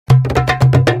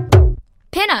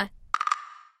Pinna!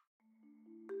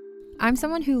 I'm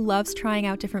someone who loves trying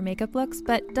out different makeup looks,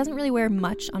 but doesn't really wear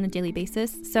much on a daily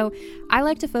basis, so I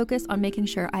like to focus on making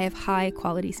sure I have high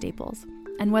quality staples.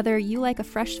 And whether you like a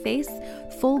fresh face,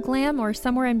 full glam, or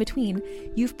somewhere in between,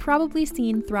 you've probably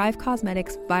seen Thrive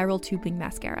Cosmetics Viral Tubing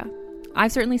Mascara.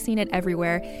 I've certainly seen it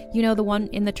everywhere. You know, the one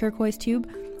in the turquoise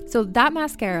tube? So that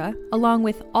mascara, along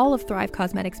with all of Thrive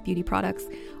Cosmetics beauty products,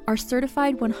 are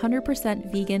certified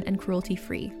 100% vegan and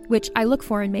cruelty-free, which I look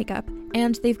for in makeup,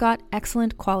 and they've got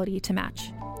excellent quality to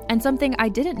match. And something I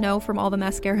didn't know from all the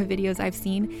mascara videos I've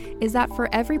seen is that for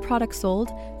every product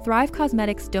sold, Thrive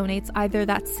Cosmetics donates either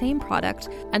that same product,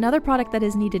 another product that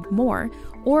is needed more,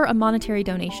 or a monetary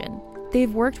donation.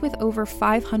 They've worked with over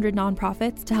 500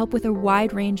 nonprofits to help with a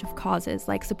wide range of causes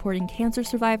like supporting cancer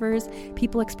survivors,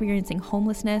 people experiencing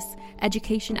homelessness,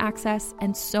 education access,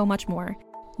 and so much more.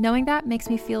 Knowing that makes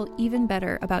me feel even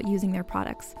better about using their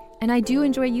products. And I do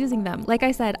enjoy using them. Like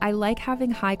I said, I like having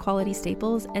high quality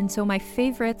staples, and so my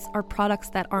favorites are products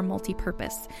that are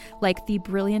multi-purpose, like the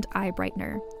Brilliant Eye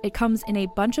Brightener. It comes in a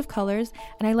bunch of colors,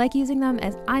 and I like using them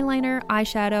as eyeliner,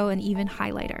 eyeshadow, and even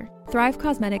highlighter. Thrive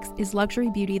Cosmetics is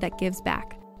luxury beauty that gives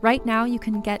back. Right now, you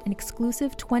can get an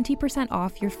exclusive 20%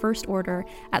 off your first order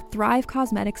at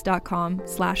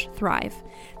thrivecosmetics.com/thrive.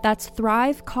 That's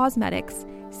Thrive Cosmetics,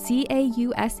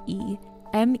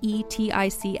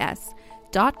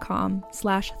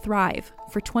 CAUSEMETICS.com/thrive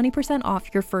for 20% off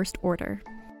your first order.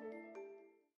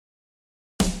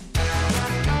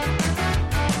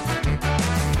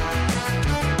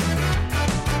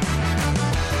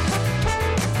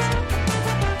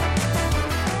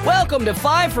 Welcome to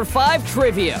 5 for 5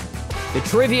 Trivia, the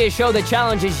trivia show that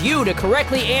challenges you to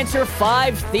correctly answer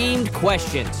 5 themed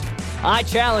questions. I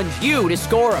challenge you to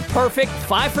score a perfect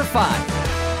 5 for 5.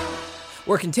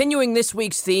 We're continuing this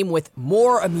week's theme with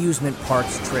more amusement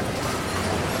parks trivia.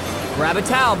 Grab a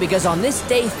towel because on this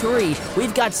day 3,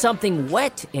 we've got something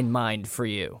wet in mind for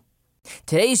you.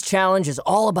 Today's challenge is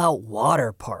all about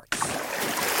water parks.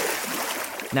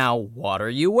 Now, what are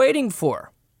you waiting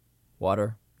for?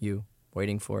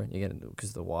 Waiting for it? You get it because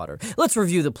of the water. Let's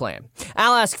review the plan.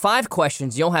 I'll ask 5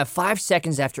 questions. You'll have 5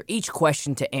 seconds after each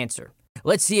question to answer.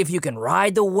 Let's see if you can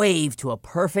ride the wave to a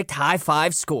perfect high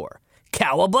 5 score.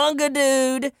 Cowabunga,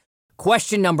 dude!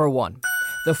 Question number 1.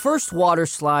 The first water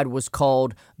slide was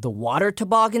called the water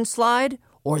toboggan slide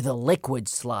or the liquid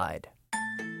slide?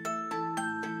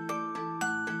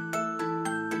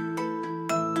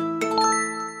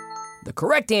 The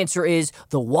correct answer is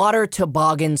the water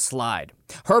toboggan slide.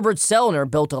 Herbert Sellner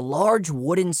built a large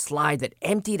wooden slide that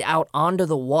emptied out onto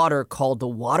the water called the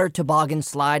water toboggan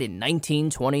slide in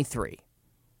 1923.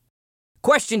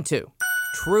 Question 2.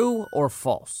 True or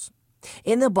false?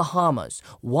 In the Bahamas,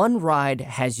 one ride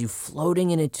has you floating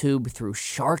in a tube through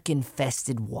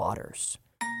shark-infested waters.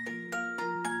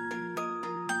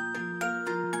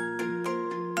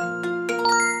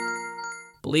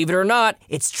 Believe it or not,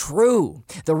 it's true.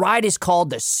 The ride is called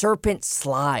the Serpent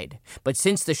Slide. But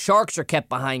since the sharks are kept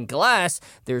behind glass,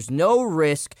 there's no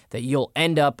risk that you'll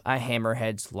end up a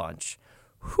hammerhead's lunch.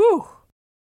 Whew.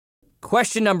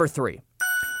 Question number 3.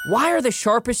 Why are the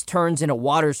sharpest turns in a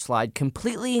water slide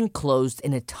completely enclosed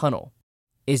in a tunnel?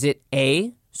 Is it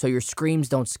A, so your screams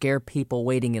don't scare people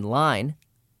waiting in line?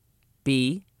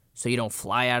 B, so you don't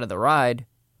fly out of the ride?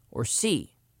 Or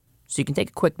C, so you can take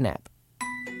a quick nap?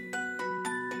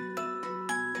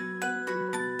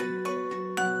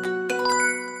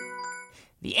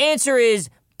 The answer is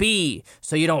B,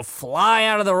 so you don't fly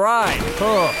out of the ride.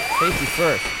 Oh, safety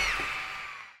first.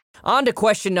 On to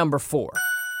question number 4.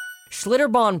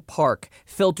 Schlitterbahn Park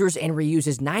filters and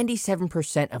reuses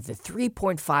 97% of the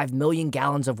 3.5 million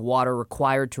gallons of water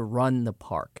required to run the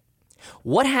park.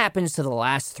 What happens to the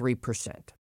last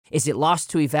 3%? Is it lost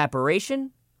to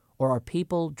evaporation, or are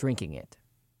people drinking it?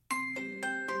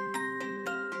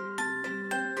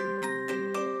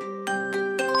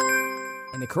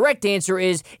 And the correct answer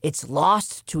is it's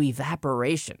lost to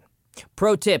evaporation.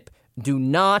 Pro tip, do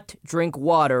not drink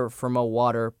water from a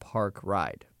water park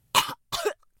ride.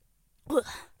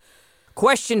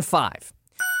 Question 5.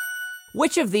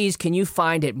 Which of these can you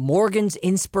find at Morgan's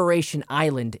Inspiration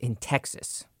Island in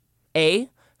Texas? A,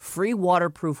 free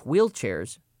waterproof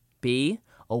wheelchairs. B,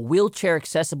 a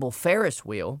wheelchair-accessible Ferris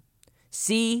wheel.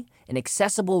 C, an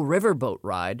accessible riverboat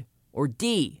ride. Or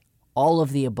D, all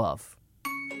of the above.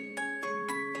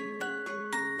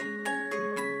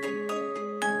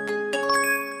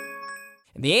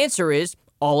 And the answer is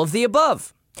all of the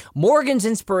above. Morgan's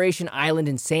Inspiration Island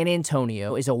in San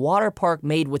Antonio is a water park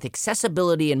made with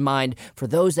accessibility in mind for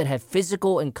those that have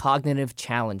physical and cognitive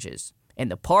challenges,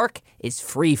 and the park is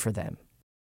free for them.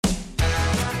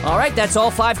 All right, that's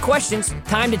all 5 questions.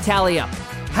 Time to tally up.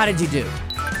 How did you do?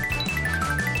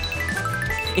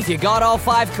 If you got all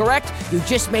 5 correct, you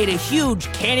just made a huge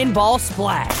cannonball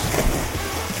splash.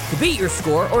 To beat your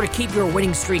score or to keep your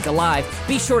winning streak alive,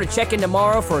 be sure to check in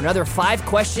tomorrow for another 5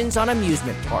 questions on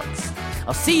amusement parks.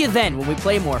 I'll see you then when we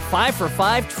play more 5 for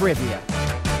 5 trivia.